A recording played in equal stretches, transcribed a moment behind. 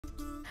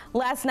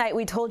Last night,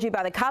 we told you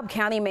about a Cobb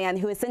County man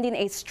who is sending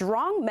a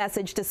strong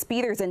message to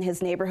speeders in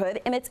his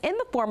neighborhood, and it's in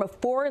the form of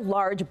 4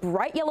 large,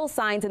 bright yellow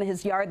signs in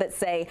his yard that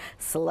say,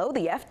 "Slow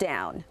the F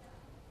down."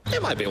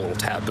 It might be a little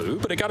taboo,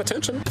 but it got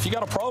attention. If you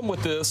got a problem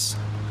with this,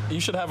 you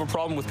should have a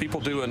problem with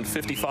people doing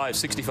 55,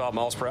 65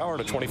 miles per hour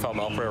in a 25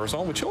 mile per hour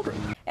zone with children.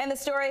 And the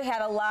story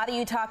had a lot of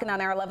you talking on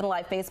our 11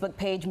 Live Facebook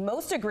page.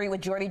 Most agree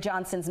with Jordy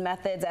Johnson's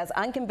methods, as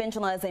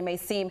unconventional as they may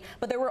seem,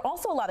 but there were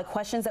also a lot of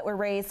questions that were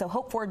raised. So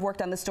Hope Ford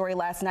worked on the story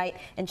last night,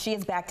 and she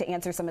is back to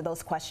answer some of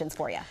those questions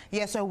for you.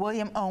 Yeah, so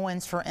William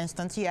Owens, for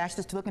instance, he asked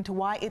us to look into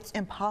why it's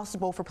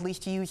impossible for police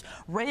to use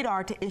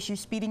radar to issue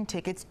speeding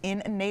tickets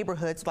in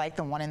neighborhoods like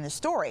the one in this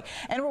story.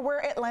 And we're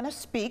where Atlanta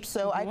speaks,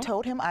 so I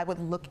told him I would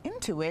look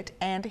into it,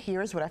 and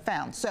here's what I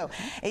found. So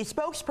a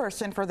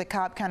spokesperson for the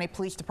Cobb County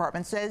Police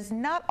Department says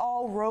not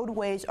all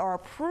roadways are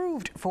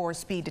approved for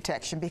speed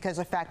detection because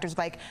of factors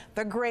like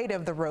the grade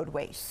of the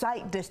roadway,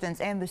 sight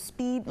distance, and the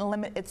speed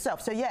limit itself.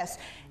 So yes,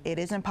 it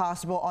is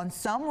impossible on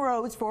some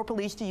roads for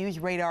police to use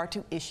radar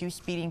to issue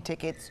speeding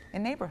tickets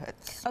in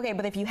neighborhoods. Okay,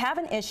 but if you have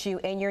an issue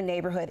in your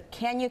neighborhood,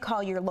 can you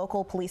call your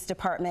local police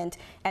department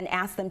and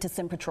ask them to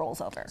send patrols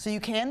over? So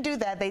you can do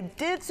that. They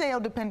did say it'll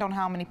depend on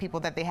how many people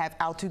that they have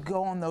out to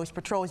go on those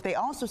patrols. They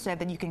also said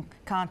that you can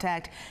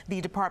contact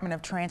the Department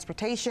of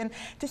Transportation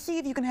to see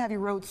if you can have your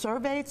road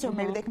surveyed, so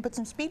maybe they can put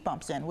some speed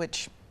bumps in,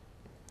 which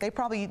they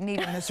probably need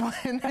in this one,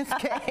 in this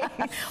case.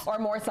 Or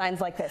more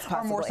signs like this,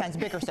 possibly. Or more signs,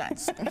 bigger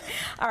signs.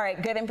 All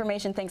right, good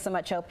information. Thanks so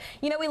much, Hope.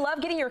 You know, we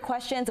love getting your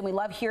questions and we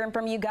love hearing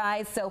from you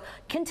guys, so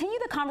continue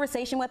the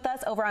conversation with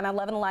us over on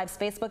 11 Live's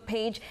Facebook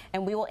page,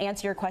 and we will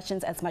answer your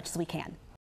questions as much as we can.